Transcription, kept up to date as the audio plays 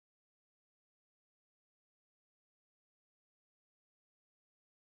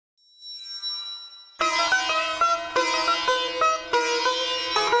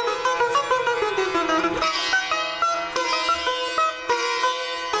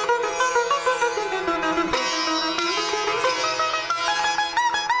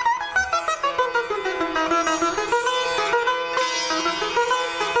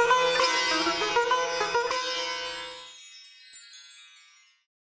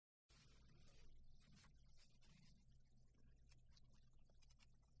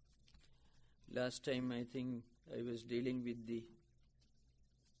Last time I think I was dealing with the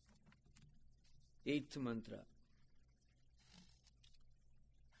 8th mantra.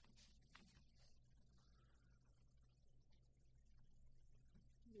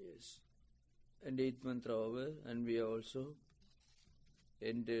 Yes. And 8th mantra over, and we also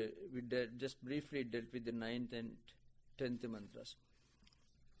we just briefly dealt with the 9th and 10th mantras.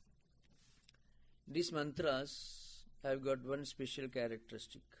 These mantras have got one special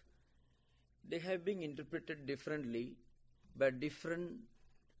characteristic. They have been interpreted differently by different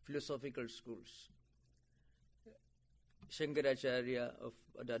philosophical schools. Shankaracharya of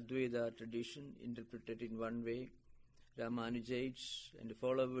the Advaita tradition interpreted in one way, Ramanujaits and the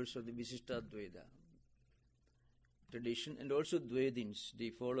followers of the Visishtadvaita tradition, and also Dvaitins,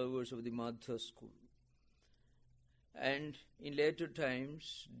 the followers of the Madhva school. And in later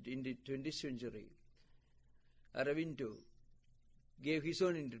times, in the 20th century, Avidya gave his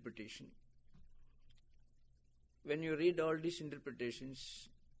own interpretation. When you read all these interpretations,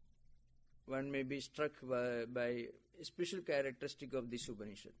 one may be struck by a special characteristic of this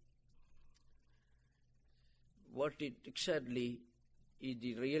Upanishad. What it exactly is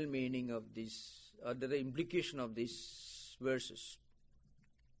the real meaning of this, or the implication of these verses.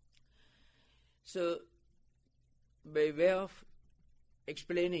 So, by way of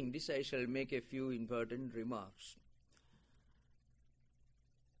explaining this, I shall make a few important remarks.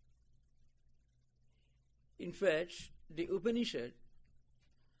 In fact, the Upanishad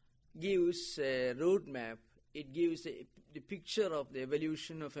gives a roadmap. It gives the picture of the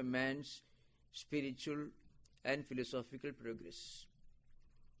evolution of a man's spiritual and philosophical progress.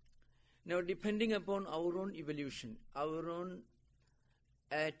 Now, depending upon our own evolution, our own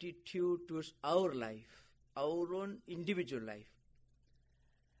attitude towards our life, our own individual life,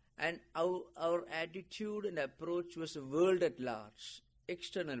 and our attitude and approach towards the world at large,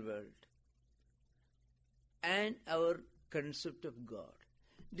 external world, and our concept of God.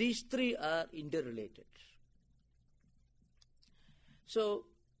 These three are interrelated. So,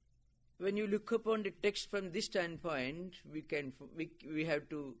 when you look upon the text from this standpoint, we have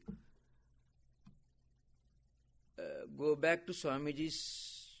to go back to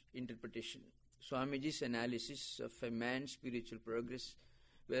Swamiji's interpretation, Swamiji's analysis of a man's spiritual progress,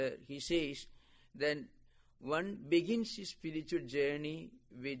 where he says that one begins his spiritual journey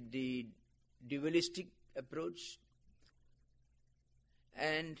with the dualistic approach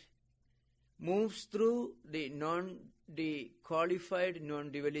and moves through the qualified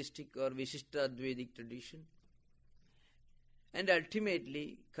non-dualistic or Visishtadvaitic tradition, and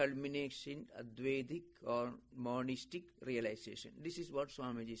ultimately culminates in Advaitic or monistic realization. This is what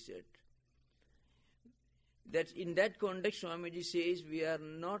Swamiji said. That in that context, Swamiji says we are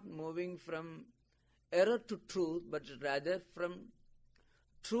not moving from error to truth, but rather from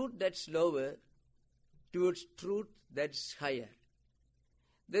truth that's lower towards truth that's higher.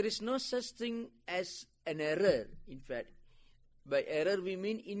 There is no such thing as an error. In fact, by error we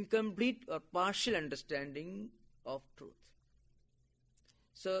mean incomplete or partial understanding of truth.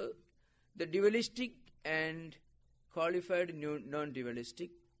 So, the dualistic and qualified non-dualistic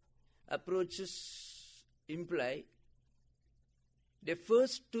approaches imply the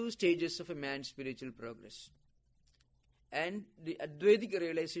first two stages of a man's spiritual progress. And the Advaitic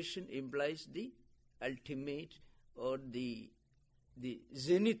realization implies the ultimate or the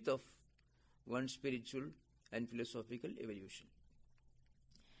zenith of one's spiritual and philosophical evolution.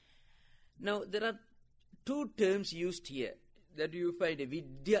 Now, there are two terms used here that you find,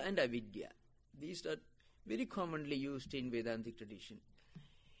 Vidya and Avidya. These are very commonly used in Vedantic tradition.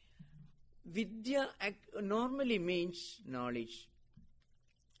 Vidya normally means knowledge,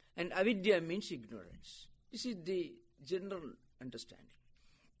 and Avidya means ignorance. This is the general understanding.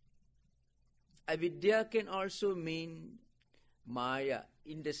 Avidya can also mean Maya,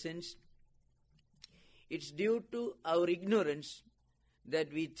 in the sense it's due to our ignorance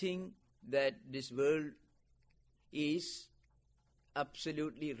that we think that this world is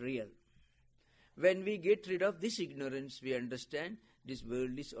absolutely real. When we get rid of this ignorance, we understand this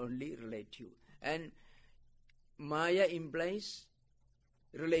world is only relative. And Maya implies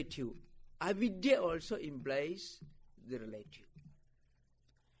relative. Avidya also implies the relative.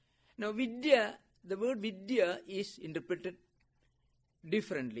 Now, Vidya, the word Vidya is interpreted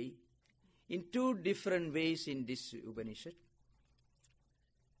differently in two different ways in this Upanishad.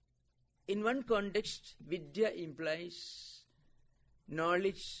 In one context, Vidya implies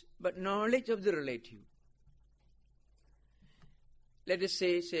knowledge, but knowledge of the relative. Let us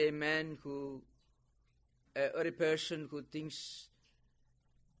say a man who, or a person who thinks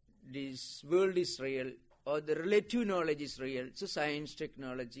this world is real, or the relative knowledge is real. So science,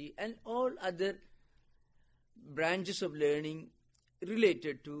 technology, and all other branches of learning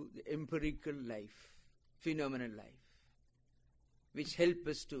related to the empirical life, phenomenal life, which help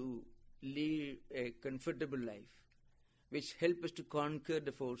us to live a comfortable life, which help us to conquer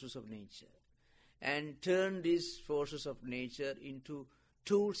the forces of nature and turn these forces of nature into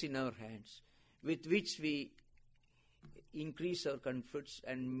tools in our hands with which we increase our comforts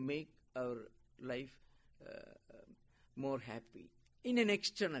and make our life more happy in an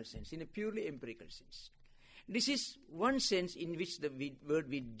external sense, in a purely empirical sense. This is one sense in which the word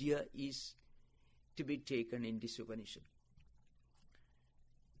Vidya is to be taken in this Upanishad.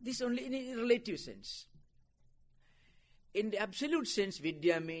 This only in a relative sense. In the absolute sense,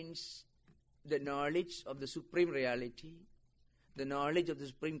 Vidya means the knowledge of the supreme reality, the knowledge of the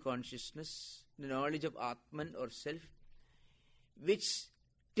supreme consciousness, the knowledge of Atman or self, which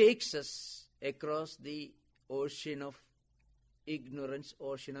takes us across the ocean of ignorance,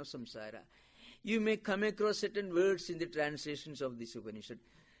 ocean of samsara. You may come across certain words in the translations of this Upanishad.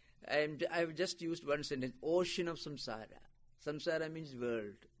 And I've just used one sentence, ocean of samsara. Samsara means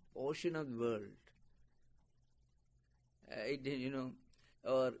world, ocean of world.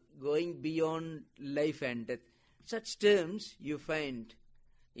 Or going beyond life and death. Such terms you find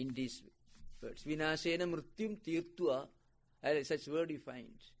in these words. Vinasena mrityum tirtva, such word you find.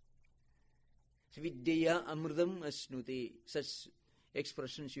 Vidya amrudam asnuti, such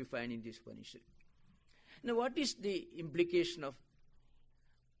expressions you find in this Upanishad. Now what is the implication of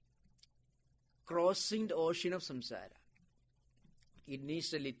crossing the ocean of samsara? It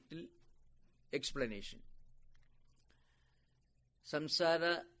needs a little explanation.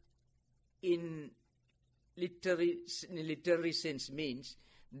 Samsara in literary sense means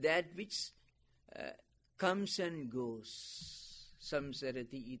that which comes and goes.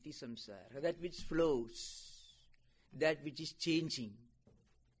 Samsarati iti samsara. That which flows. That which is changing.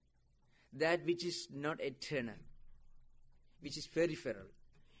 That which is not eternal. Which is peripheral.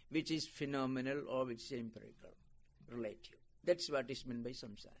 Which is phenomenal or which is empirical. Relative. That's what is meant by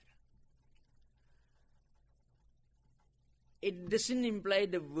samsara. It doesn't imply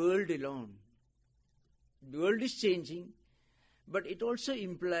the world alone. The world is changing, but it also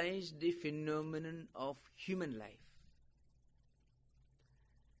implies the phenomenon of human life.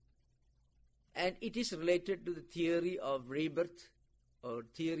 And it is related to the theory of rebirth or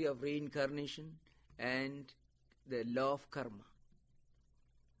theory of reincarnation and the law of karma.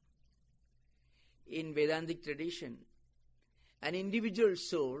 In Vedantic tradition, an individual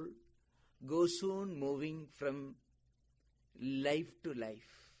soul goes on moving from life to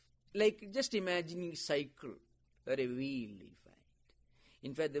life. Like just imagining a cycle or a wheel, you find.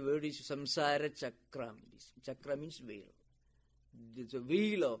 In fact, the word is samsara chakram. Chakra means wheel. It's a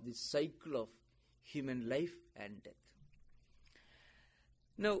wheel of this cycle of human life and death.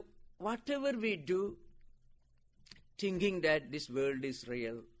 Now, whatever we do, thinking that this world is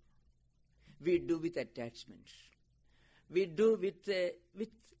real, we do with attachment. We do with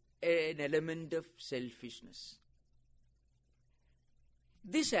an element of selfishness.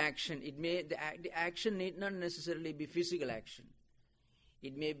 This action, the action need not necessarily be physical action.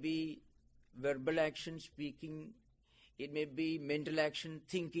 It may be verbal action, speaking. It may be mental action,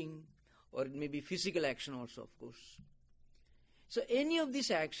 thinking. Or it may be physical action also, of course. So any of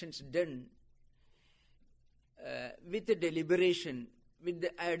these actions done with the deliberation, with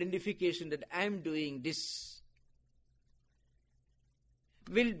the identification that I am doing this,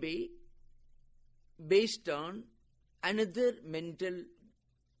 will be based on another mental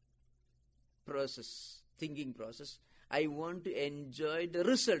process, thinking process. I want to enjoy the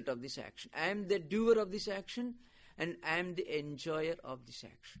result of this action. I am the doer of this action and I am the enjoyer of this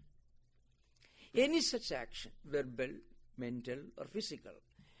action. Any such action, verbal, mental or physical,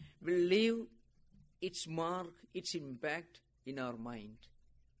 will leave its mark, its impact in our mind.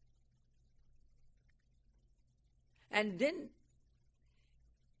 And then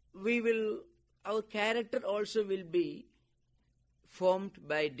our character also will be formed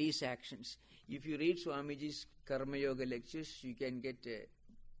by these actions. If you read Swamiji's Karma Yoga lectures, you can get a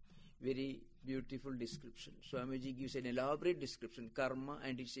very beautiful description. Swamiji gives an elaborate description, karma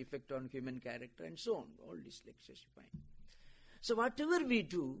and its effect on human character and so on. All these lectures you find. So whatever we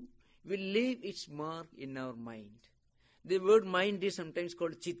do will leave its mark in our mind. The word mind is sometimes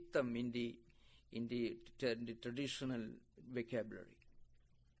called chittam in the traditional vocabulary.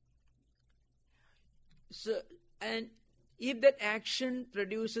 So, and if that action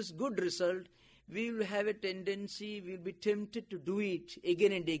produces good result, we will have a tendency, we will be tempted to do it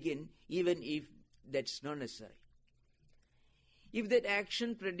again and again, even if that's not necessary. If that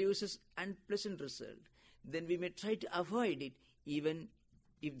action produces unpleasant result, then we may try to avoid it, even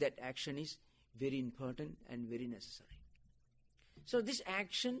if that action is very important and very necessary. So this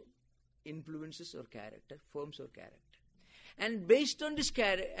action influences our character, forms our character. And based on this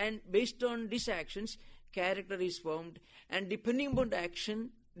actions, character is formed, and depending upon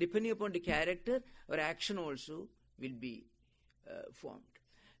the character, our action also will be formed.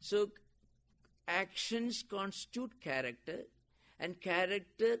 So actions constitute character, and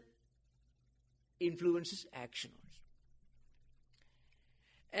character influences action also.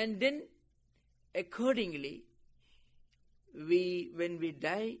 And then accordingly, when we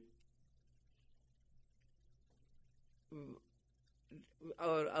die,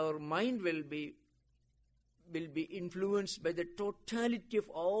 our mind will be influenced by the totality of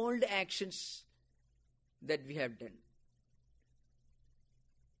all the actions that we have done.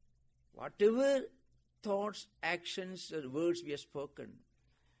 Whatever thoughts, actions, or words we have spoken,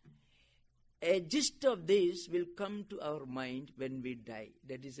 a gist of this will come to our mind when we die.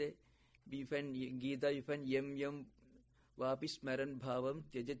 That is we find in Gita, you find yam vapi smaran bhavam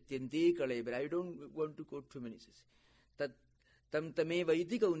tyajatyanti kalebara. I don't want to quote too many. Tat tam tame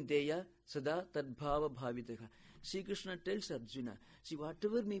vaiti kaunteya sada tadbhava bhavitaha. Sri Krishna tells Arjuna, see,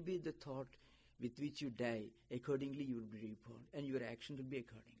 whatever may be the thought with which you die, accordingly you will be reborn, and your action will be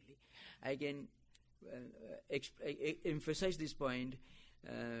accordingly. I can emphasize this point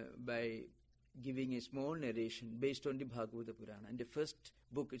by giving a small narration based on the Bhagavata Purana. And the first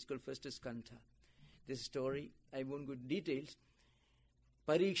book, it's called First Skandha. This story, I won't go into details.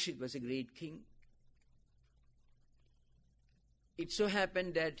 Parikshit was a great king. It so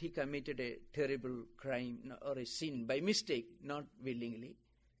happened that he committed a terrible crime or a sin by mistake, not willingly.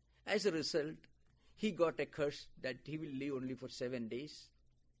 As a result, he got a curse that he will live only for 7 days.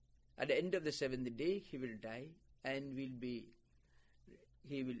 At the end of the 7th day, he will die and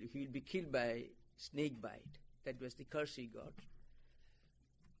he will be killed by snake bite. That was the curse he got.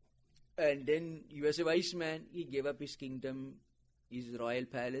 And then he was a wise man. He gave up his kingdom, his royal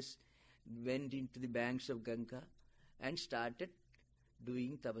palace, went into the banks of Ganga and started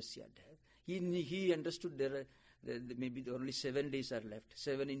doing tapasya there. He understood there maybe only 7 days are left,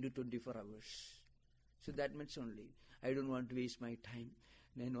 7 into 24 hours. So that much only. I don't want to waste my time.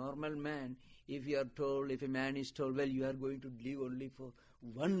 A normal man, if a man is told, well, you are going to live only for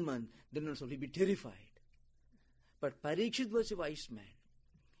 1 month, then also he'll be terrified. But Parikshit was a wise man,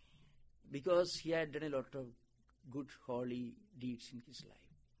 because he had done a lot of good, holy deeds in his life.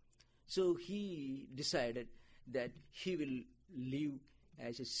 So he decided that he will live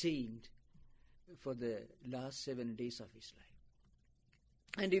as a saint for the last 7 days of his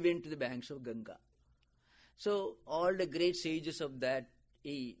life. And he went to the banks of Ganga. So all the great sages of that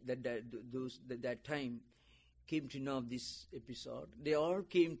time came to know of this episode. They all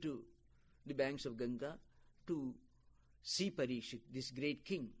came to the banks of Ganga to see Parikshit, this great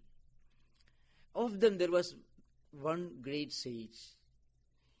king. Of them, there was one great sage.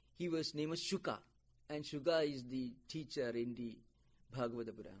 His name was Shukla, and Shukla is the teacher in the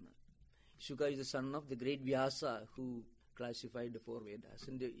Bhagavata Purana. Shukla is the son of the great Vyasa, who classified the 4 Vedas,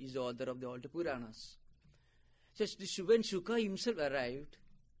 and is the author of the all the Puranas. Just when Shukla himself arrived,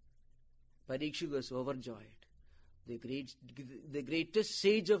 Parikshit was overjoyed. The greatest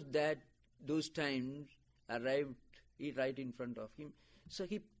sage of those times arrived right in front of him. So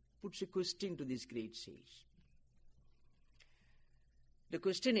he puts a question to this great sage. The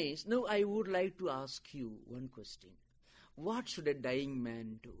question is, now I would like to ask you one question. What should a dying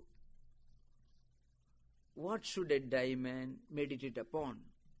man do? What should a dying man meditate upon?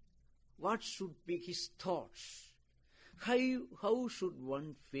 What should be his thoughts? How should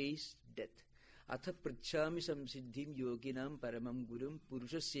one face death? Atha prachami samsiddhim yoginam paramam gurum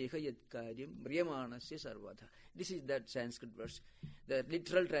purushaseha yatkaryam mriyamanasya sarvadha. This is that Sanskrit verse. The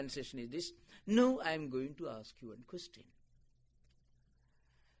literal translation is this. Now I am going to ask you one question.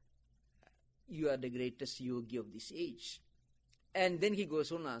 You are the greatest yogi of this age. And then he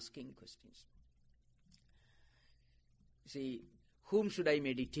goes on asking questions. See, whom should I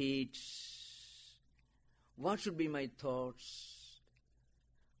meditate? What should be my thoughts?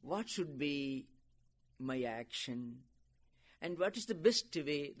 What should be my action? And what is the best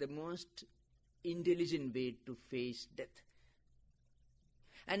way, the most intelligent way to face death?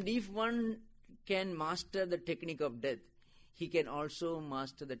 And if one can master the technique of death, he can also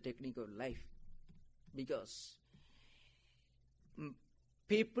master the technique of life. Because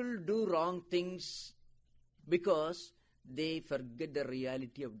people do wrong things because they forget the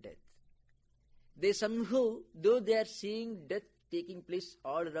reality of death. They somehow, though they are seeing death taking place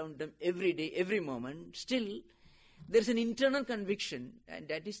all around them every day, every moment, still There is an internal conviction, and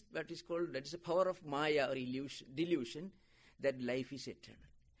that is what is called, that is the power of Maya or delusion, that life is eternal.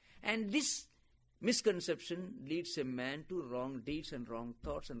 And this misconception leads a man to wrong deeds and wrong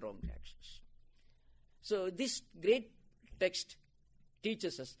thoughts and wrong actions. So this great text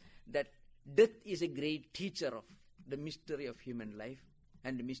teaches us that death is a great teacher of the mystery of human life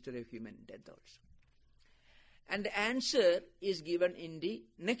and the mystery of human death also. And the answer is given in the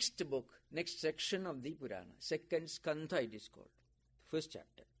next book, next section of the Purana, second Skandha it is called, first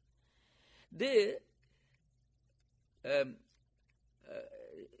chapter. There,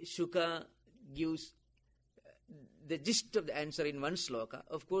 Shuka gives the gist of the answer in one sloka.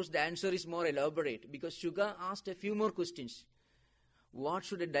 Of course, the answer is more elaborate because Shuka asked a few more questions. What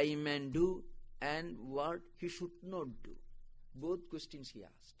should a dying man do and what he should not do? Both questions he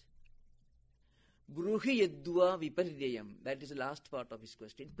asked. Bruhi yadva viparidayam. That is the last part of his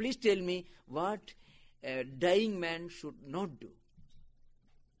question. Please tell me what a dying man should not do.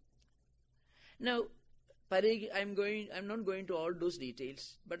 Now, I'm not going to all those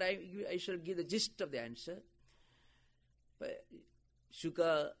details, but I shall give the gist of the answer.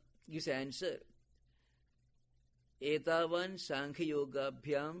 Shuka gives the answer. Etavan Sankhya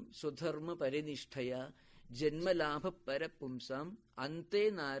Yogabhyam Sudharma Parinishthaya Janma Labha Parapumsam Ante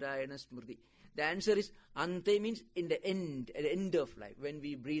Narayana Smriti. The answer is Ante means in the end, at the end of life, when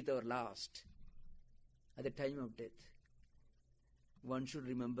we breathe our last, at the time of death, one should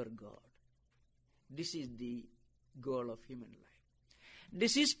remember God. This is the goal of human life.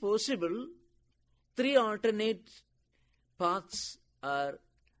 This is possible. 3 alternate paths are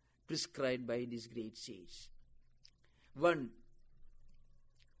prescribed by this great sage. 1,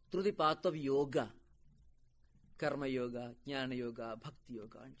 through the path of yoga, karma yoga, jnana yoga, bhakti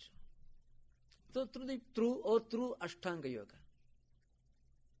yoga, and so. So through Ashtanga yoga,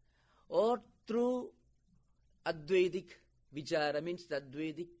 or through Advaitic vichara, means the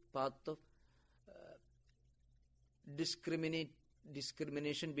Advaitic path of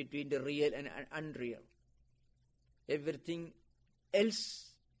discrimination between the real and unreal. Everything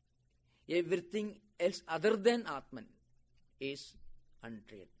else other than Atman is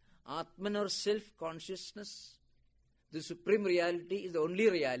unreal. Atman or self-consciousness, the supreme reality, is the only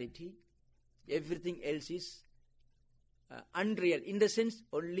reality. Everything else is unreal, in the sense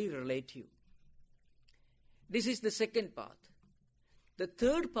only relative. This is the second path. The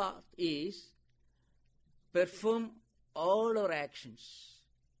third path is perform all our actions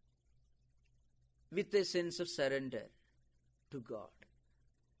with a sense of surrender to God.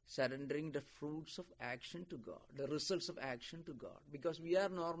 Surrendering the fruits of action to God, the results of action to God. Because we are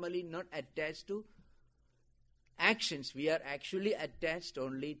normally not attached to actions. We are actually attached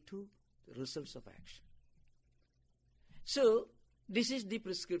only to the results of action. So, this is the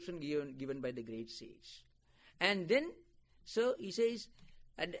prescription given by the great sage. And then, so he says,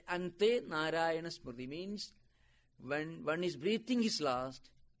 Ante Narayana Smriti, means when one is breathing his last,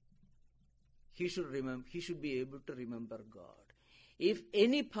 he should be able to remember God. If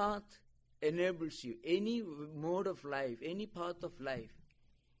any path enables you, any mode of life, any path of life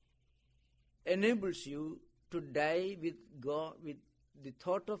enables you to die with God, with the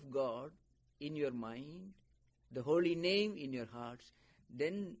thought of God in your mind, the holy name in your hearts,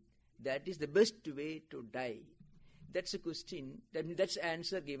 then that is the best way to die. That's a question, that's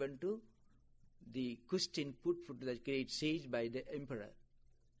answer given to the question put to the great sage by the emperor.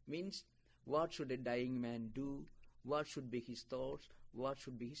 Means, what should a dying man do? What should be his thoughts? What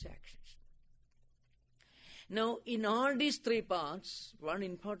should be his actions? Now, in all these 3 parts, one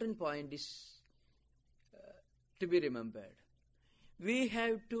important point is to be remembered. We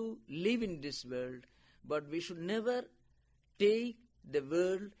have to live in this world, but we should never take the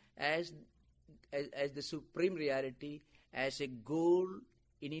world as the supreme reality, as a goal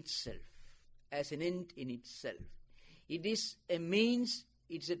in itself, as an end in itself. It is a means,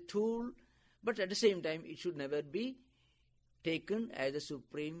 it's a tool, but at the same time, it should never be taken as a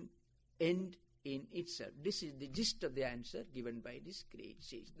supreme end in itself. This is the gist of the answer given by this great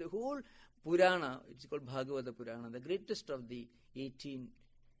sage. The whole Purana, it's called Bhagavata Purana, the greatest of the 18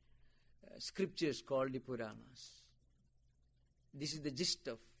 scriptures called the Puranas. This is the gist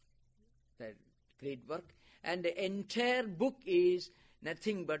of that great work. And the entire book is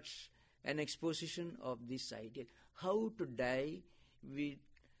nothing but an exposition of this idea. How to die with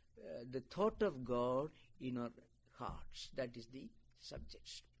the thought of God in our hearts. That is the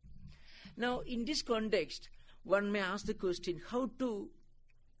subject. Now, in this context, one may ask the question, how to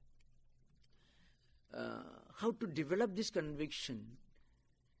develop this conviction,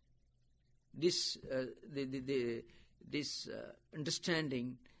 this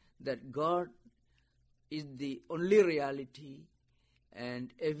understanding that God is the only reality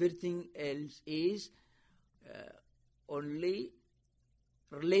and everything else is only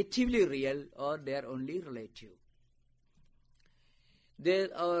relatively real, or they are only relative. There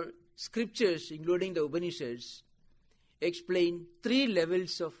are scriptures, including the Upanishads, explain 3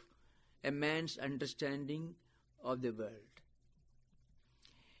 levels of a man's understanding of the world.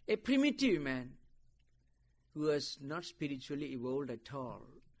 A primitive man who has not spiritually evolved at all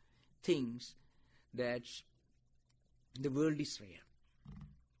thinks that the world is real.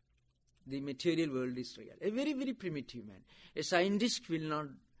 The material world is real. A very, very primitive man. A scientist will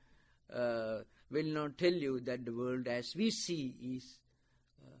not tell you that the world as we see is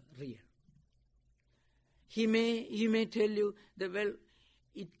real. He may tell you that, well,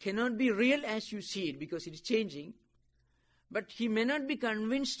 it cannot be real as you see it because it is changing, but he may not be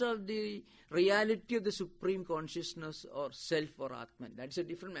convinced of the reality of the supreme consciousness or self or Atman. That's a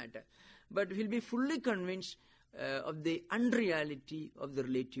different matter. But he'll be fully convinced of the unreality of the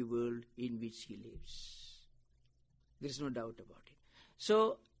relative world in which he lives. There is no doubt about it.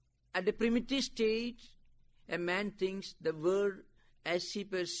 So, at the primitive stage, a man thinks the world as he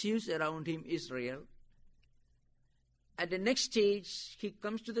perceives around him is real. At the next stage, he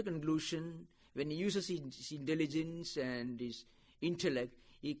comes to the conclusion, when he uses his intelligence and his intellect,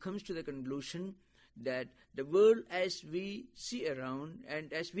 he comes to the conclusion that the world as we see around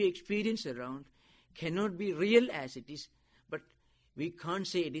and as we experience around cannot be real as it is, but we can't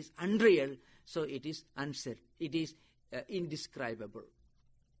say it is unreal, so it is uncertain. It is indescribable.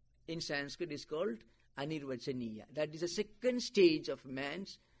 In Sanskrit, it is called anirvachaniya. That is the second stage of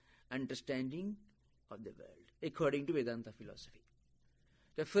man's understanding of the world, according to Vedanta philosophy.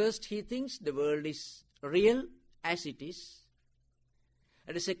 The first, he thinks the world is real as it is.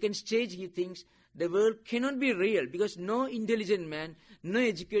 At the second stage, he thinks the world cannot be real because no intelligent man, no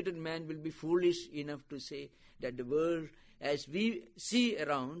educated man will be foolish enough to say that the world as we see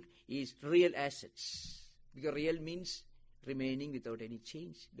around is real as such. Because real means remaining without any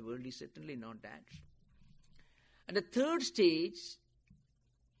change. The world is certainly not that. At the third stage,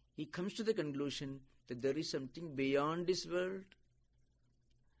 he comes to the conclusion that there is something beyond this world,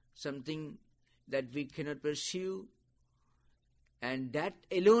 something that we cannot pursue, and that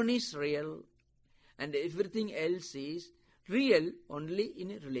alone is real, and everything else is real only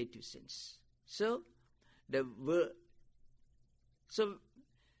in a relative sense. So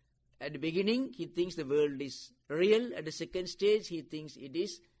at the beginning, he thinks the world is real. At the second stage, he thinks it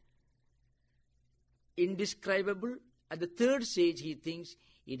is indescribable. At the third stage, he thinks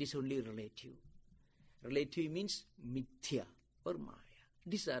it is only relative. Relative means mithya or maya.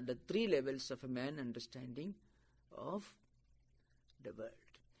 These are the 3 levels of a man understanding of the world.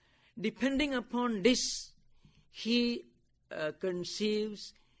 Depending upon this, he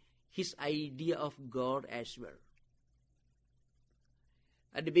conceives his idea of God as well.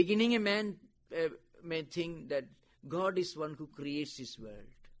 At the beginning, a man may think that God is one who creates this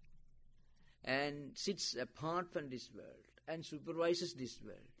world and sits apart from this world and supervises this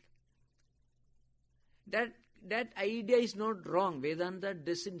world. That idea is not wrong. Vedanta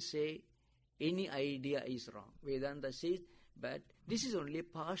doesn't say any idea is wrong. Vedanta says, but this is only a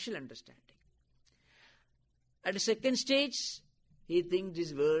partial understanding. At the second stage, he thinks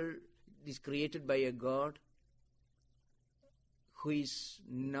this world is created by a God who is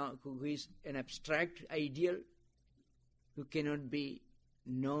an abstract ideal, who cannot be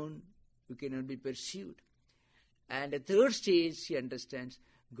known, who cannot be pursued. And at the third stage, he understands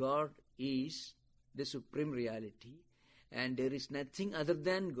God is the supreme reality, and there is nothing other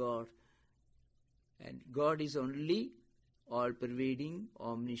than God, and God is only all-pervading,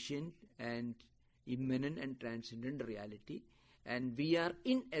 omniscient, and immanent and transcendent reality, and we are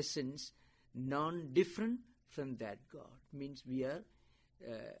in essence non-different from that God. Means we are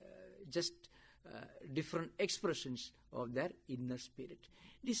just different expressions of their inner spirit.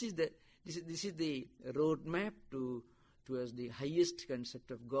 This is the roadmap towards the highest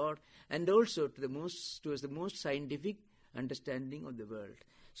concept of God, and also towards the most scientific understanding of the world.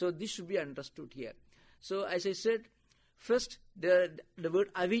 So this should be understood here. So as I said, first the word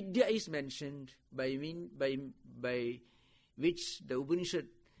Avidya is mentioned by which the Upanishad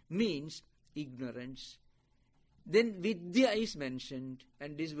means ignorance. Then Vidya is mentioned,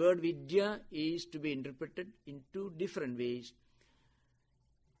 and this word Vidya is to be interpreted in 2 different ways.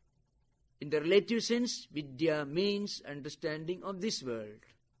 In the relative sense, Vidya means understanding of this world,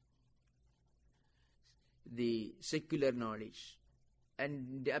 the secular knowledge. And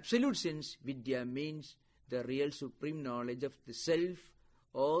in the absolute sense, Vidya means the real supreme knowledge of the self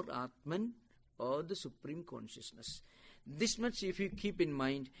or Atman or the supreme consciousness. This much if you keep in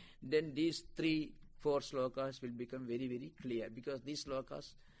mind, then these 3 4 slokas will become very, very clear, because these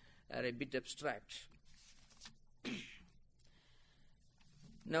slokas are a bit abstract.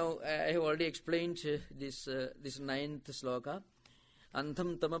 Now, I have already explained this 9th sloka.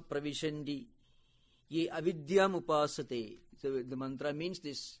 Antham tama pravishandi ye avidyam upasate. So the mantra means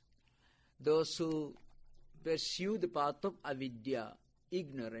this: those who pursue the path of avidya,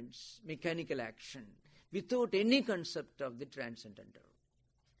 ignorance, mechanical action, without any concept of the transcendental,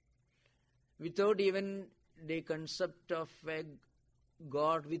 without even the concept of a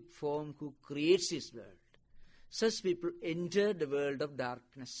God with form who creates his world. Such people enter the world of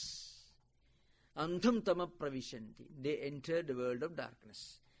darkness. Antham tama pravishanti. They enter the world of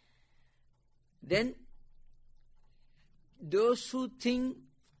darkness. Then, those who think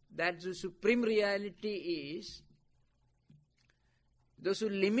that the supreme reality is, those who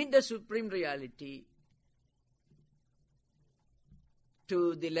limit the supreme reality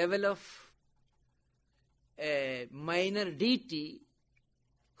to the level of a minor deity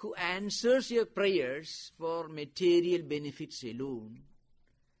who answers your prayers for material benefits alone,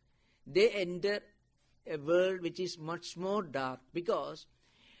 they enter a world which is much more dark, because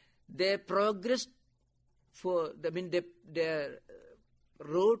their progress their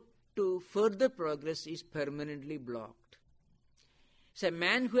road to further progress is permanently blocked. So a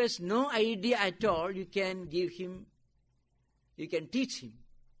man who has no idea at all, you can teach him.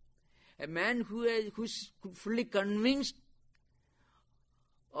 A man who's fully convinced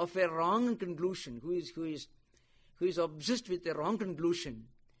of a wrong conclusion, who is obsessed with a wrong conclusion,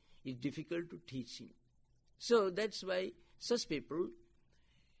 it's difficult to teach him. So that's why such people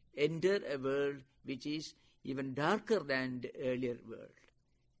enter a world which is even darker than the earlier world.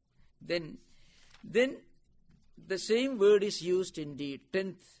 Then the same word is used in the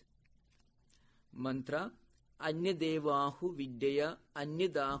 10th mantra, Anyadevahu Vidya,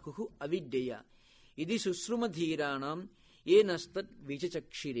 Anyadahu Avidya. Idi Susrumadhiranam Yenastat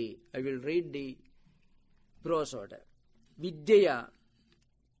Vichachakshire. I will read the prose order. Vidya.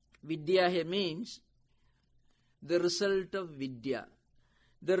 Vidya here means the result of Vidya,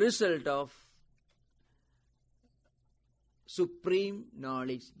 the result of supreme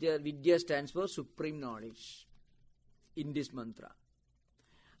knowledge. The Vidya stands for supreme knowledge in this mantra.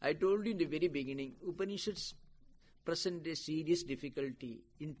 I told you in the very beginning, Upanishads present a serious difficulty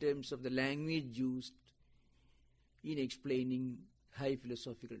in terms of the language used in explaining high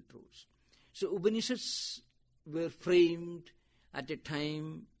philosophical truths. So Upanishads were framed at a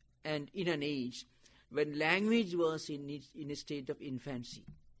time and in an age when language was in a state of infancy.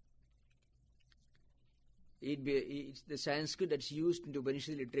 The Sanskrit that's used in the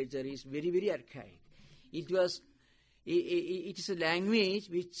Upanishad literature is very, very archaic. It is a language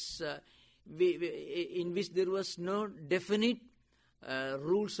in which there was no definite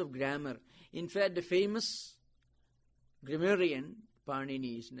rules of grammar. In fact, the famous grammarian,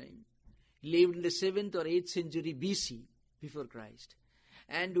 Panini is named, lived in the 7th or 8th century BC, before Christ.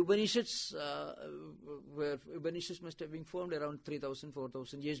 And Upanishads must have been formed around 3,000,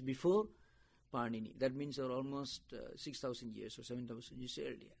 4,000 years before Panini. That means almost 6,000 years or 7,000 years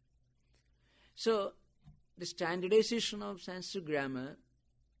earlier. So, the standardization of Sanskrit grammar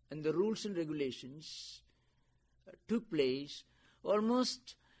and the rules and regulations took place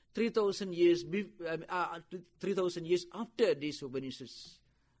almost 3,000 years after these Upanishads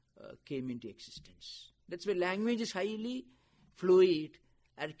came into existence. That's why language is highly fluid,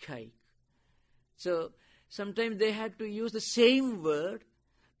 archaic. So sometimes they had to use the same word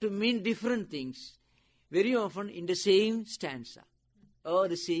to mean different things, very often in the same stanza or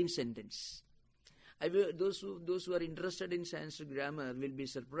the same sentence. Those who are interested in Sanskrit grammar will be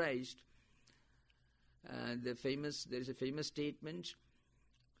surprised. There is a famous statement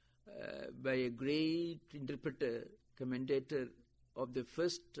by a great interpreter, commentator of the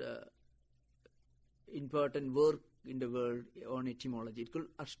first important work in the world on etymology. It's called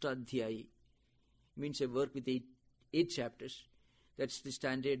adhyaya. Means a work with eight chapters. That's the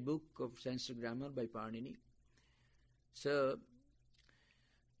standard book of Sanskrit grammar by Panini. So,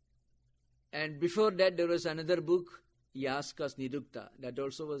 and before that there was another book, Yaska's Nirukta, that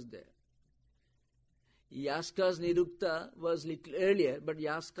also was there. Yaska's Nirukta was little earlier, but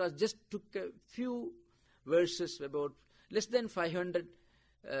Yaska's just took a few verses, about less than 500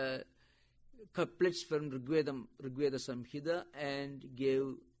 couplets from Rigveda Samhita, and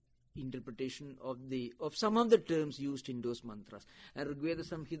gave interpretation of some of the terms used in those mantras. And Rigveda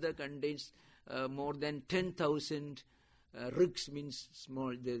Samhita contains more than 10,000 rigs, means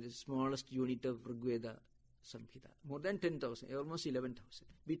the smallest unit of Rigveda Samhita. More than 10,000, almost 11,000.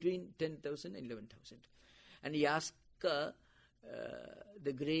 Between 10,000 and 11,000. And Yaska,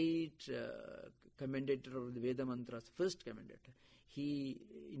 the great commentator of the Veda mantras, first commentator, he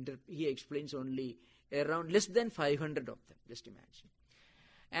explains only around less than 500 of them, just imagine.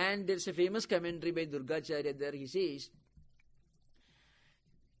 And there's a famous commentary by Durgacharya there. He says,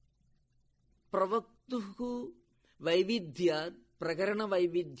 Pravaktuhu Vaividya Prakarana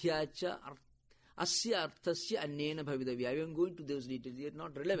Vaividya cha Asya Arthasya Annena Bhavidavya. I am going to those details. They are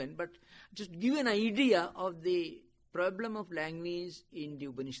not relevant, but just give an idea of the problem of language in the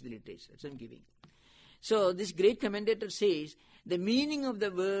Upanishad literature. That's what I'm giving. So this great commentator says the meaning of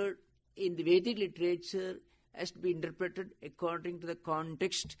the word in the Vedic literature has to be interpreted according to the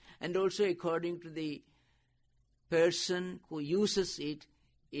context and also according to the person who uses it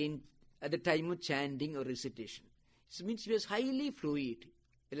at the time of chanting or recitation. It means it was highly fluid.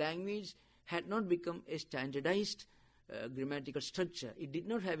 The language had not become a standardized grammatical structure. It did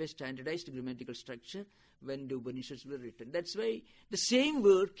not have a standardized grammatical structure when the Upanishads were written. That's why the same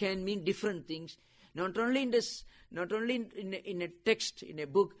word can mean different things, not only in a text, in a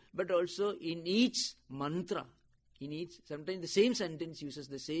book, but also in each mantra. Sometimes the same sentence uses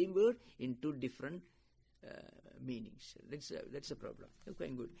the same word in two different meanings. That's a problem.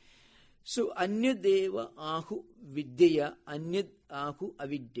 Quite good. So, Anyadeva Ahu Vidya, Anyad Ahu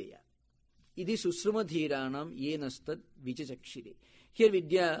Avidya. Idi Susrumadhiranam Yenastad Vichachakshire. Here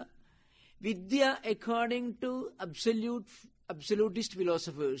Vidya according to absolutist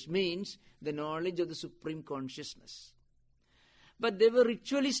philosophers means the knowledge of the supreme consciousness. But there were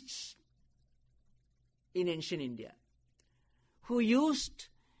ritualists in ancient India who used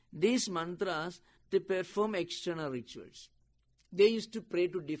these mantras to perform external rituals. They used to pray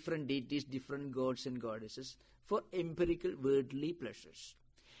to different deities, different gods and goddesses for empirical worldly pleasures.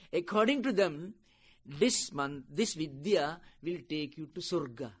 According to them, this Vidya will take you to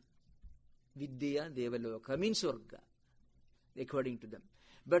Surga. Vidya Devaloka means Surga, according to them.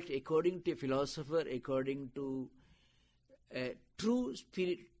 But according to a philosopher, according to a true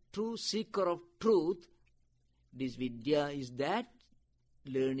seeker of truth, this Vidya is that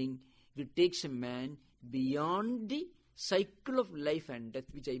learning which takes a man beyond the cycle of life and death,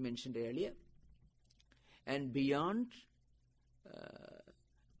 which I mentioned earlier, and beyond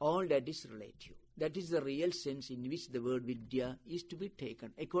all that is relative. That is the real sense in which the word Vidya is to be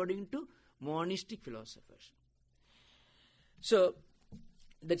taken, according to monistic philosophers. So,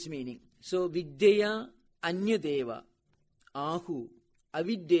 that's meaning. So, Vidya Anyadeva Ahu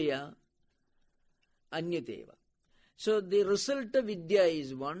Avidya Anyadeva. So, the result of Vidya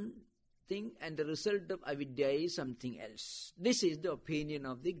is one thing and the result of Avidya is something else. This is the opinion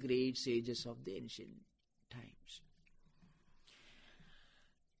of the great sages of the ancient times.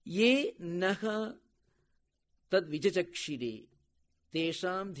 Ye naha tad vichachakshire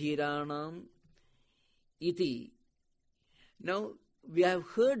tesham dhiranam iti. Now, we have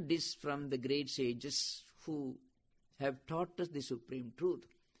heard this from the great sages who have taught us the supreme truth.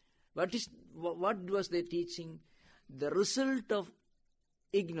 What was their teaching? The result of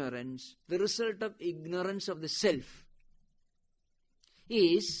ignorance, the result of ignorance of the self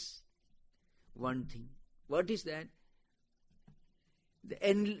is one thing. What is that?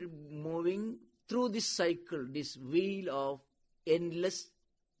 Moving through this cycle, this wheel of endless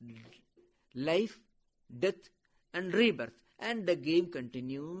life, death and rebirth. And the game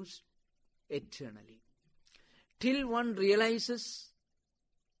continues eternally. Till one realizes,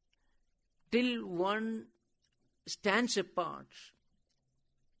 till one stands apart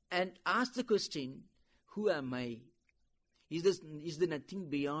and asks the question, who am I? Is there nothing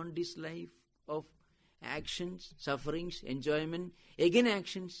beyond this life of actions, sufferings, enjoyment, again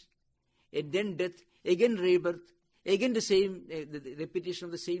actions, and then death, again rebirth, again the repetition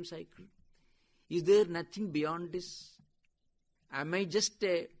of the same cycle? Is there nothing beyond this? Am I just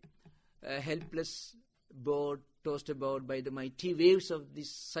a helpless boat tossed about by the mighty waves of this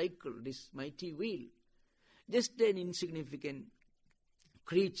cycle, this mighty wheel? Just an insignificant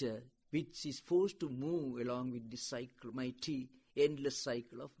creature which is forced to move along with this cycle, mighty, endless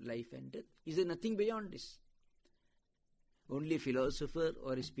cycle of life and death. Is there nothing beyond this? Only a philosopher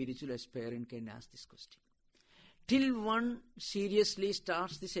or a spiritual aspirant can ask this question. Till one seriously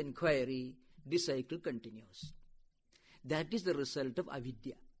starts this inquiry, this cycle continues. That is the result of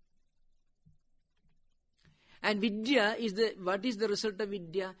avidya. And Vidya what is the result of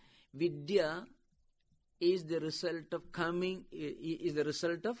Vidya? Vidya is the result of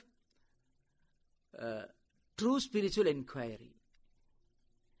true spiritual inquiry.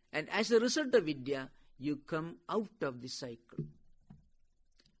 And as a result of Vidya, you come out of the cycle.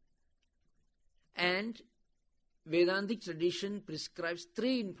 And Vedantic tradition prescribes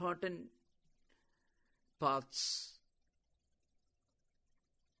 3 important paths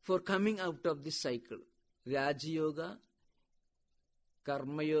for coming out of this cycle. Raja Yoga,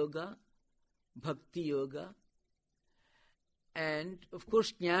 Karma Yoga, Bhakti Yoga, and of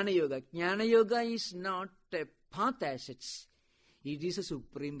course Jnana Yoga. Jnana Yoga is not a path as such. It is a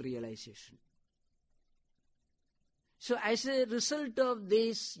supreme realization. So as a result of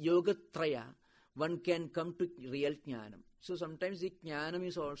this Yoga Traya, one can come to real Jnanam. So sometimes the Jnanam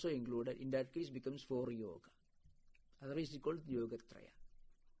is also included. In that case, it becomes 4 Yoga. Otherwise, it is called Yoga Traya.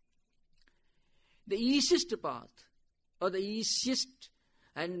 The easiest path, or the easiest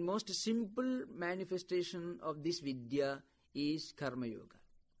and most simple manifestation of this Vidya is Karma Yoga.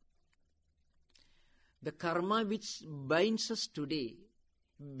 The karma which binds us today,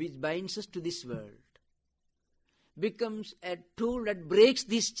 which binds us to this world, becomes a tool that breaks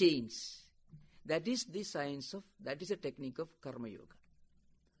these chains. That is the science of, that is a technique of Karma Yoga.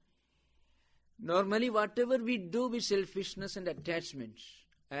 Normally, whatever we do with selfishness and attachments,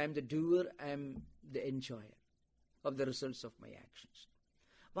 I am the doer, I am the enjoyer of the results of my actions.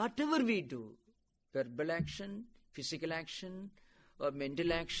 Whatever we do, verbal action, physical action, or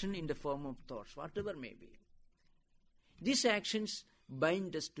mental action in the form of thoughts, whatever may be, these actions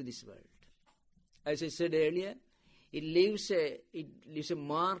bind us to this world. As I said earlier, it leaves a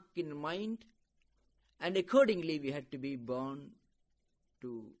mark in the mind, and accordingly we had to be born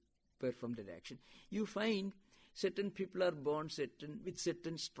to perform that action. You find certain people are born with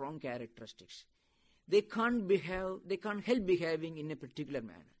certain strong characteristics. They can't help behaving in a particular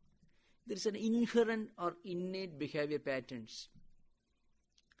manner. There is an inherent or innate behavior patterns.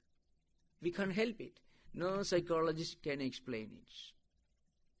 We can't help it. No psychologist can explain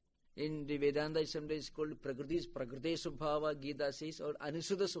it. In the Vedanta, sometimes called Prakriti Subhava, Gita says, or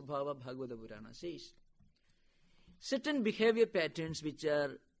Anusudha Subhava, Bhagavata Purana says. Certain behavior patterns which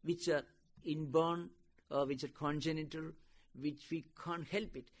are inborn or which are congenital, which we can't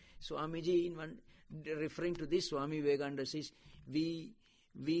help it. Swamiji, in one referring to this, Swami Vivekananda says, we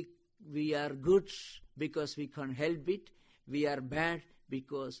are good because we can't help it. We are bad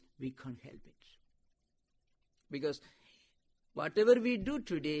because we can't help it. Because whatever we do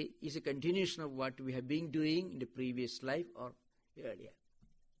today is a continuation of what we have been doing in the previous life or earlier.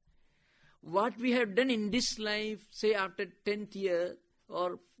 What we have done in this life, say after 10th year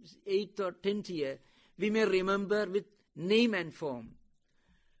or 8th or 10th year, we may remember with name and form.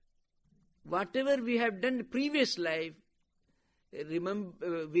 Whatever we have done in the previous life,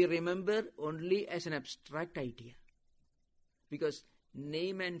 we remember only as an abstract idea. Because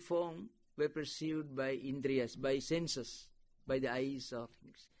name and form were perceived by indriyas, by senses, by the eyes or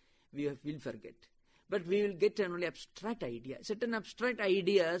things. We will forget. But we will get an only abstract idea. Certain abstract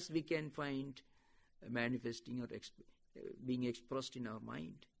ideas we can find manifesting or being expressed in our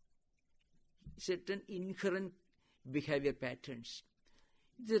mind. Certain inherent behavior patterns.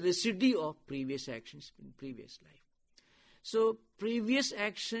 The residue of previous actions in previous life. So previous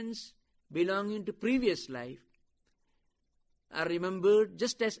actions belonging to previous life are remembered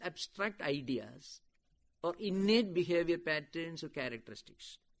just as abstract ideas or innate behavior patterns or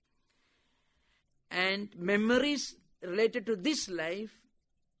characteristics. And memories related to this life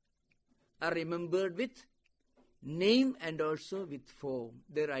are remembered with name and also with form.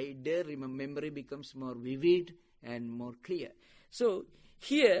 Their memory becomes more vivid and more clear. So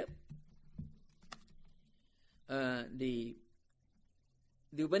here the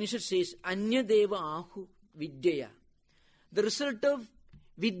Upanishad says, Anya Deva Ahu Vidya. The result of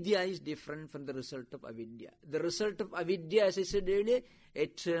Vidya is different from the result of Avidya. The result of Avidya, as I said earlier,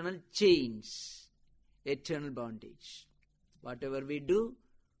 eternal chains, eternal bondage. Whatever we do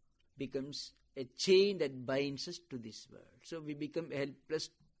becomes a chain that binds us to this world. So we become helpless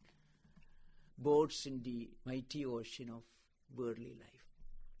boats in the mighty ocean of worldly life.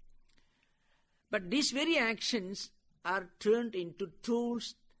 But these very actions are turned into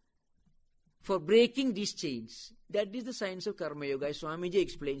tools for breaking these chains. That is the science of Karma Yoga, as Swamiji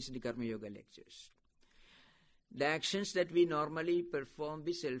explains in the Karma Yoga lectures. The actions that we normally perform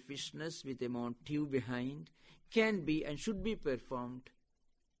with selfishness, with a motive behind, can be and should be performed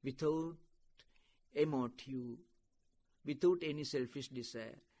without a motive, without any selfish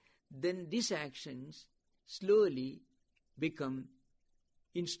desire. Then these actions slowly become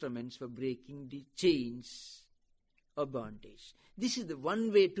instruments for breaking the chains of bondage. This is the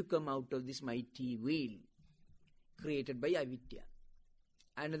one way to come out of this mighty wheel created by Avidya.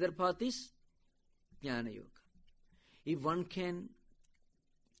 Another path is Jnana Yoga. If one can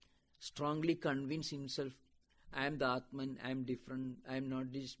strongly convince himself, I am the Atman, I am different, I am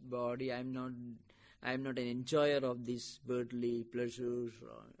not this body, I am not an enjoyer of these worldly pleasures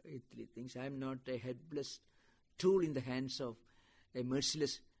or earthly things, I am not a helpless tool in the hands of a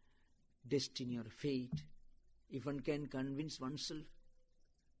merciless destiny or fate, if one can convince oneself,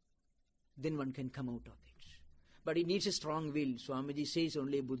 then one can come out of it. But it needs a strong will. Swamiji says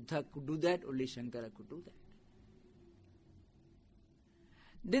only Buddha could do that, only Shankara could do that.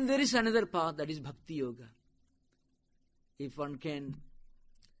 Then there is another path, that is Bhakti Yoga. If one can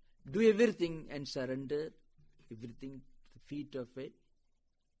do everything and surrender everything to the feet of a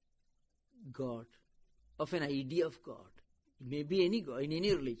God, of an idea of God. It may be any God, in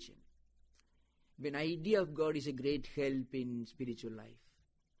any religion. An idea of God is a great help in spiritual life.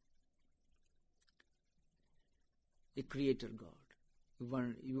 A creator God.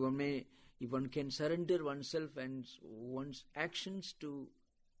 If one can surrender oneself and one's actions to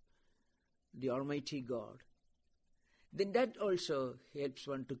the Almighty God, then that also helps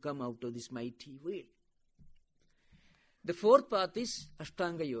one to come out of this mighty will. The fourth path is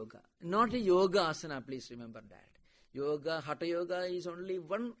Ashtanga Yoga. Not a yoga asana, please remember that. Yoga, Hatha Yoga is only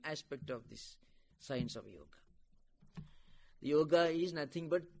one aspect of this science of yoga. Yoga is nothing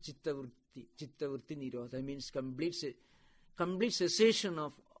but Chitta Vritti Nirodha, means complete cessation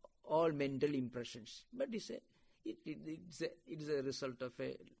of all mental impressions. But it is a result of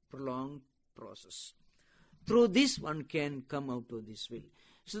a prolonged process. Through this one can come out of this will.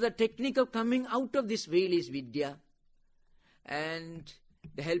 So the technique of coming out of this will is Vidya, and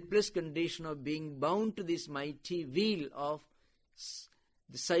the helpless condition of being bound to this mighty wheel of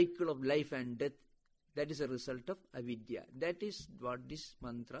the cycle of life and death, that is a result of Avidya. That is what this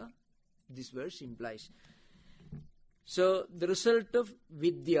mantra, this verse implies. So the result of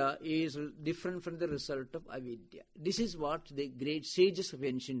Vidya is different from the result of Avidya. This is what the great sages of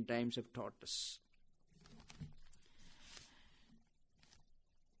ancient times have taught us.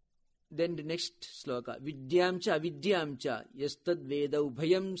 Then the next sloka, Vidyamcha avidyamcha yastad veda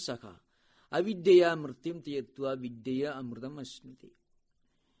ubhayam sakha avidyaya mrityam tiyatva vidyaya amrutam asnuti.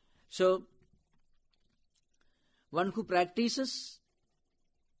 So, one who practices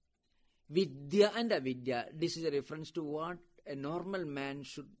Vidya and Avidya, this is a reference to what a normal man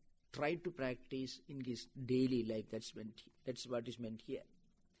should try to practice in his daily life. That's what is meant here.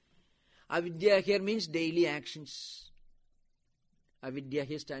 Avidya here means daily actions. Avidya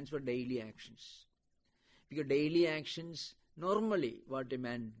here stands for daily actions. Because daily actions, normally what a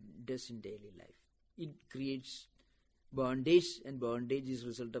man does in daily life, it creates bondage, and bondage is a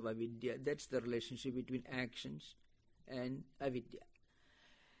result of Avidya. That's the relationship between actions and Avidya.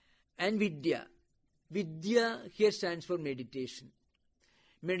 And Vidya. Vidya here stands for meditation.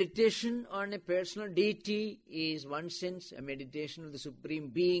 Meditation on a personal deity is one sense, a meditation of the Supreme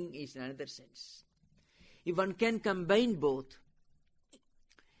Being is another sense. If one can combine both,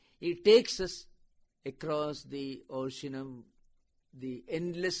 it takes us across the ocean of the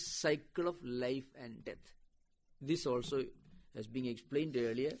endless cycle of life and death. This also has been explained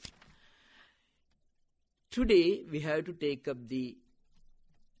earlier. Today we have to take up the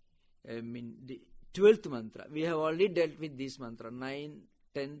 12th mantra. We have already dealt with this mantra. 9th,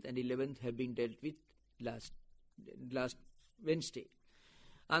 10th and 11th have been dealt with last Wednesday.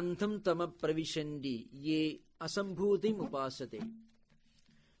 Antham tama pravishandi ye asambhutim upasate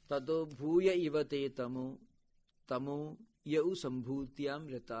tato bhuya ivate tamo yau sambhutyam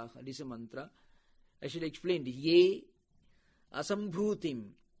rataha. This is a mantra. I should explain. Ye asambhutim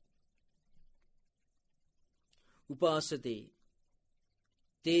upasate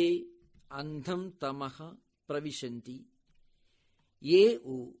te antham tamaha pravishanti ye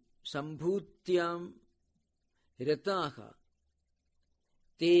u sambhutyam rataha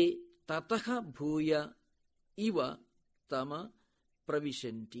te tataha bhuya iva tama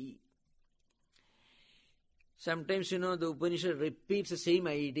pravishanti. Sometimes, the Upanishad repeats the same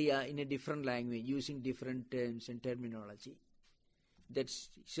idea in a different language, using different terms and terminology.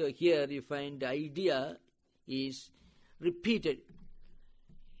 So here you find the idea is repeated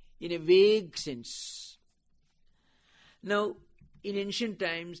in a vague sense. Now, in ancient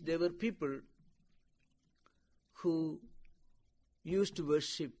times, there were people who used to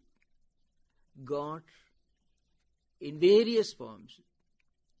worship God in various forms.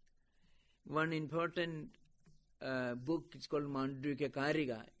 One important book, it's called Mandukya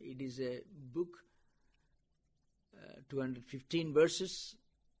Kariga. It is a book, 215 verses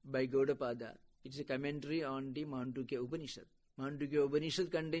by Gaudapada. It's a commentary on the Mandukya Upanishad. Mandukya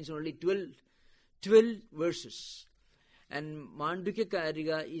Upanishad contains only 12 verses. And Mandukya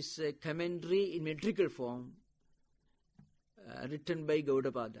Kariga is a commentary in metrical form written by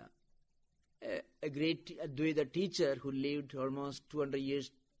Gaudapada, a great Advaita teacher who lived almost 200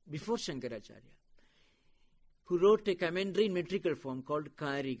 years before Shankaracharya, who wrote a commentary in metrical form called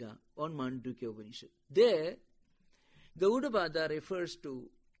Kariga on Mandukya Upanishad. There, Gaudapada refers to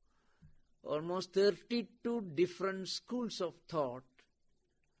almost 32 different schools of thought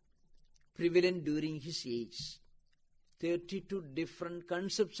prevalent during his age. 32 different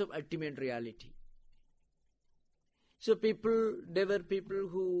concepts of ultimate reality. So there were people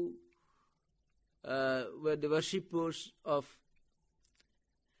who were the worshippers of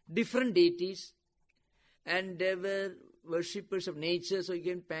different deities, and there were worshippers of nature, so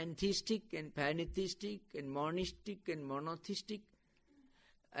again pantheistic and pantheistic and monistic and monotheistic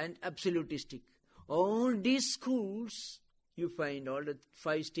and absolutistic. All these schools you find, all the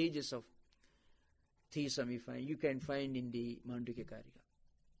 5 stages of theism you can find in the Mandukya Karika.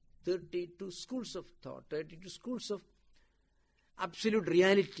 32 schools of thought, 32 schools of absolute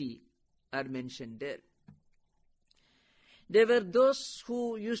reality are mentioned there. There were those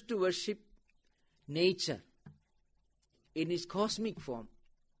who used to worship nature in its cosmic form.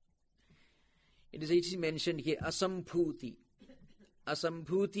 It is mentioned here, asambhuti.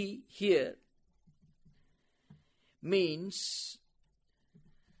 Asambhuti here means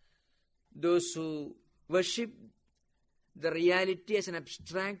those who worship the reality as an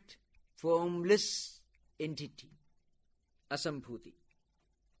abstract, formless entity. Asambhuti.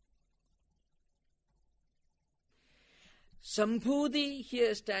 Sambhuti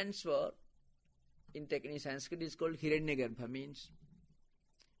here stands for, in technical Sanskrit, is called Hiranyagarbha, means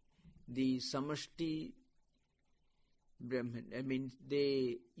the Samashti Brahman. I mean,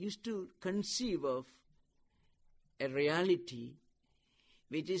 they used to conceive of a reality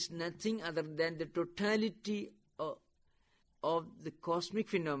which is nothing other than the totality of the cosmic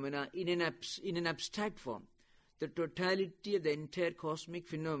phenomena in an abstract form. The totality of the entire cosmic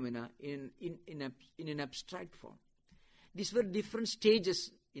phenomena in an abstract form. These were different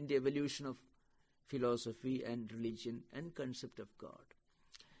stages in the evolution of philosophy and religion and concept of God.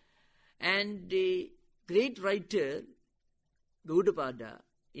 And the great writer Gaudapada,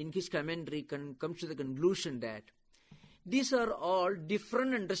 in his commentary, comes to the conclusion that these are all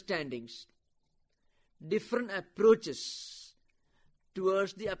different understandings, different approaches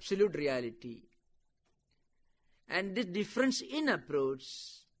towards the absolute reality. And this difference in approach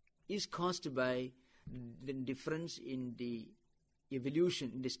is caused by the difference in the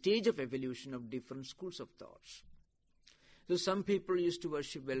evolution, in the stage of evolution of different schools of thoughts. So some people used to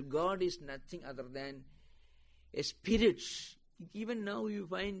worship, well, God is nothing other than a spirit. Even now you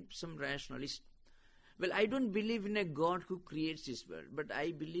find some rationalists, well, I don't believe in a God who creates this world, but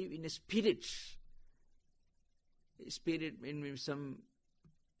I believe in a spirit. Spirit in some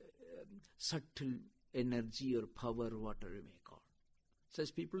subtle energy or power, whatever you may call.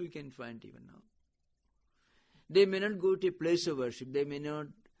 Such people you can find even now. They may not go to a place of worship. They may not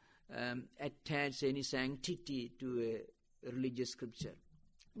attach any sanctity to a religious scripture.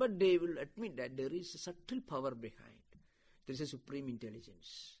 But they will admit that there is a subtle power behind. There is a supreme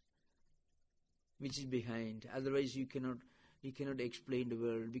intelligence which is behind. Otherwise you cannot explain the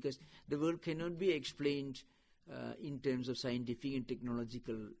world, because the world cannot be explained in terms of scientific and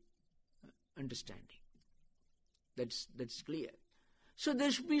technological understanding. That's clear. So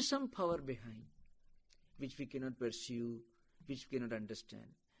there should be some power behind, which we cannot pursue, which we cannot understand.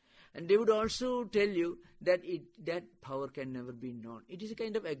 And they would also tell you that that power can never be known. It is a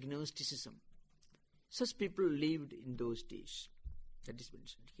kind of agnosticism. Such people lived in those days. That is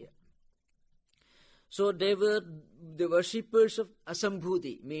mentioned here. So they were the worshippers of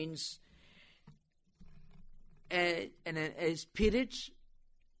Asambhuti, means a spirit,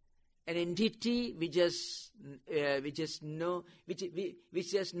 an entity which has no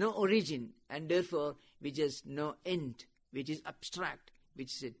origin, and therefore which has no end, which is abstract,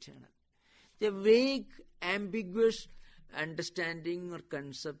 which is eternal. The vague, ambiguous understanding or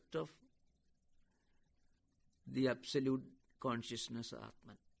concept of the absolute consciousness,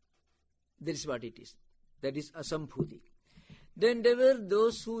 Atman. That is what it is. That is Asambhuti. Then there were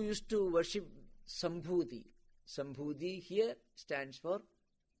those who used to worship Sambhuti. Sambhuti here stands for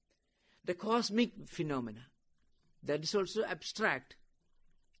the cosmic phenomena. That is also abstract,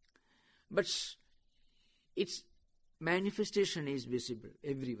 but its manifestation is visible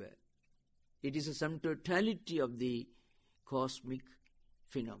everywhere. It is a sum totality of the cosmic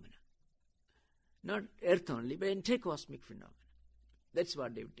phenomena. Not earth only, but entire cosmic phenomena. That's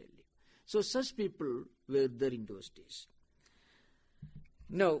what they would tell you. So such people were there in those days.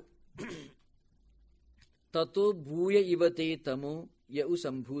 Now, tato bhuya ivate tamo yau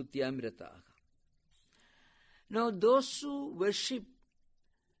sambhutyam rataha. Now those who worship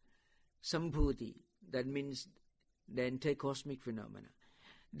Sambhuti, that means the entire cosmic phenomena,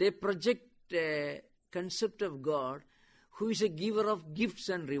 they project a concept of God who is a giver of gifts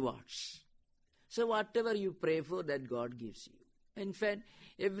and rewards. So whatever you pray for, that God gives you. In fact,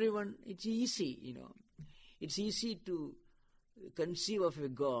 everyone, it's easy, It's easy to conceive of a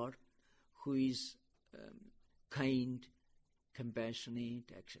God who is kind,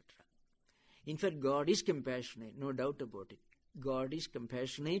 compassionate, etc. In fact, God is compassionate, no doubt about it. God is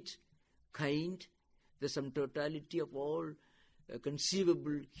compassionate, kind, the sum totality of all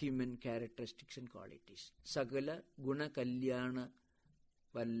conceivable human characteristics and qualities. Sagala guna kalyana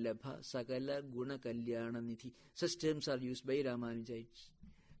vallabha, sagala guna kalyana nidhi. Such terms are used by Ramanujayites,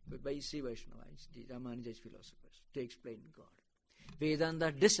 by Sri Vaishnavas, the Ramanujayites philosophers, to explain God.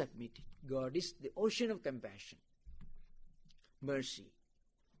 Vedanta does admit it. God is the ocean of compassion, mercy,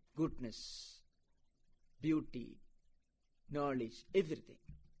 goodness, beauty, knowledge, everything.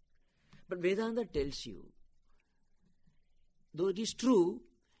 But Vedanta tells you, though it is true,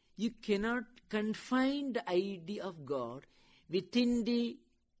 you cannot confine the idea of God within the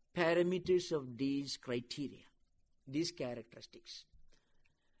parameters of these criteria, these characteristics.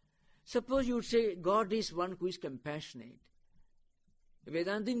 Suppose you would say God is one who is compassionate.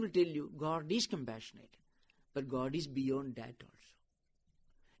 Vedanta will tell you God is compassionate, but God is beyond that also.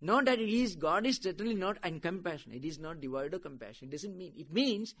 Not that God is certainly not uncompassionate. It is not devoid of compassion. It doesn't mean. It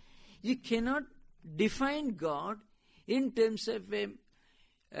means you cannot define God in terms of a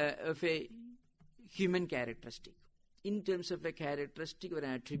human characteristic, in terms of a characteristic or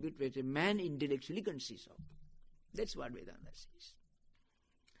an attribute which a man intellectually conceives of. That's what Vedanta says.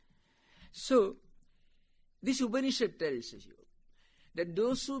 So, this Upanishad tells you that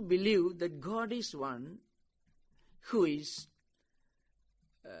those who believe that God is one who is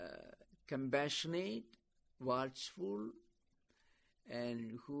compassionate, watchful,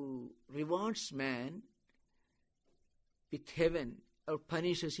 and who rewards man with heaven or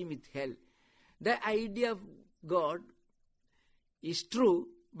punishes him with hell. The idea of God is true,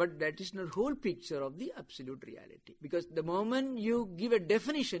 but that is not the whole picture of the absolute reality. Because the moment you give a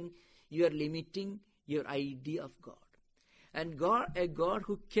definition, you are limiting your idea of God. And God, a God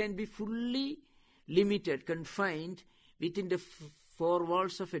who can be fully limited, confined within the four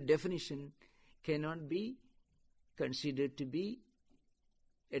walls of a definition, cannot be considered to be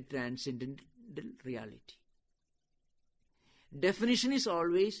a transcendental reality. Definition is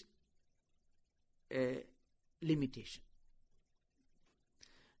always a limitation.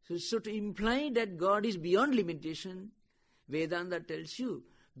 So to imply that God is beyond limitation, Vedanta tells you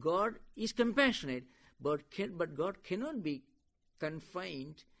God is compassionate, but God cannot be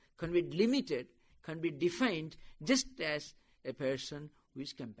confined, can be limited, can be defined just as a person who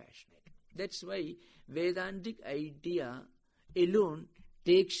is compassionate. That's why Vedantic idea alone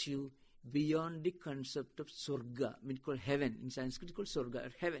takes you beyond the concept of Surga, we call heaven. In Sanskrit it's called Surga,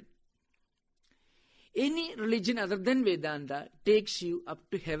 or heaven. Any religion other than Vedanta takes you up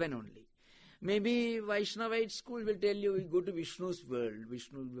to heaven only. Maybe Vaishnavite school will tell you go to Vishnu's world,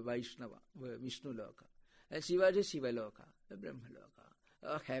 Vishnu Loka. Shiva is Shiva Loka, Brahma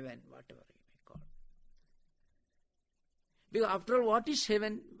Loka, or heaven, whatever you may call. Because after all, what is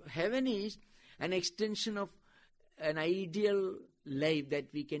heaven? Heaven is an extension of an ideal life that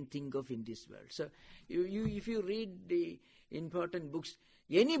we can think of in this world. So, if you read the important books,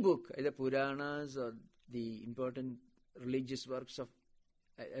 any book, either Puranas or the important religious works of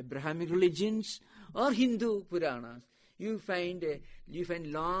Abrahamic religions or Hindu Puranas, you find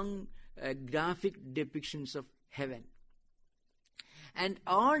long graphic depictions of heaven. And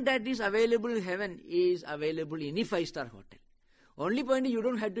all that is available in heaven is available in a 5-star hotel. Only point is you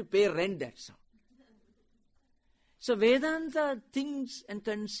don't have to pay rent, that's all. So Vedanta thinks and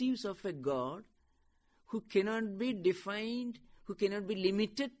conceives of a God who cannot be defined, who cannot be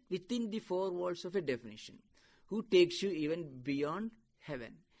limited within the four walls of a definition, who takes you even beyond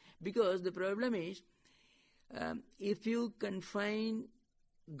heaven. Because the problem is, if you confine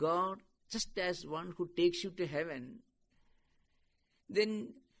God just as one who takes you to heaven,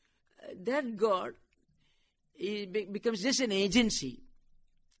 then that God becomes just an agency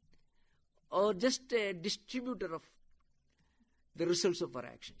or just a distributor of the results of our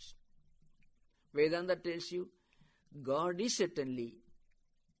actions. Vedanta tells you God is certainly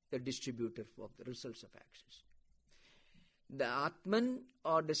the distributor of the results of actions. The Atman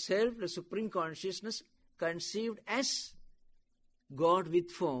or the Self, the Supreme Consciousness, conceived as God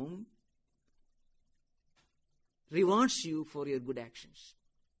with form, rewards you for your good actions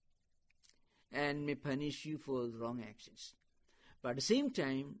and may punish you for wrong actions. But at the same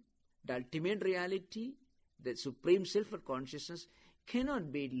time, the ultimate reality, the Supreme Self or Consciousness,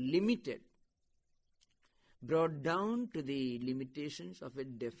 cannot be limited, brought down to the limitations of a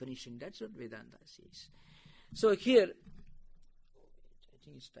definition. That's what Vedanta says. So here, I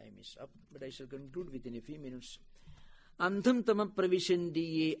think its time is up, but I shall conclude within a few minutes. Antham tama pravishanti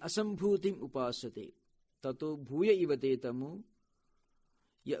ye asambhutim upasate. Tato bhuya ivate tamu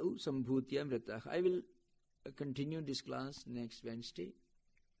yau sambhutya mritah. I will continue this class next Wednesday.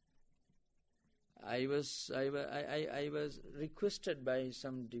 I was requested by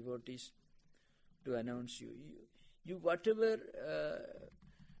some devotees to announce you whatever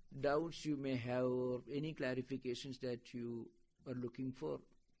doubts you may have or any clarifications that you are looking for,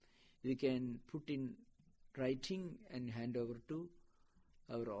 you can put in writing and hand over to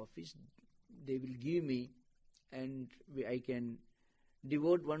our office. They will give me, and I can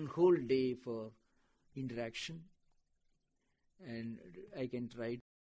devote one whole day for interaction, and I can try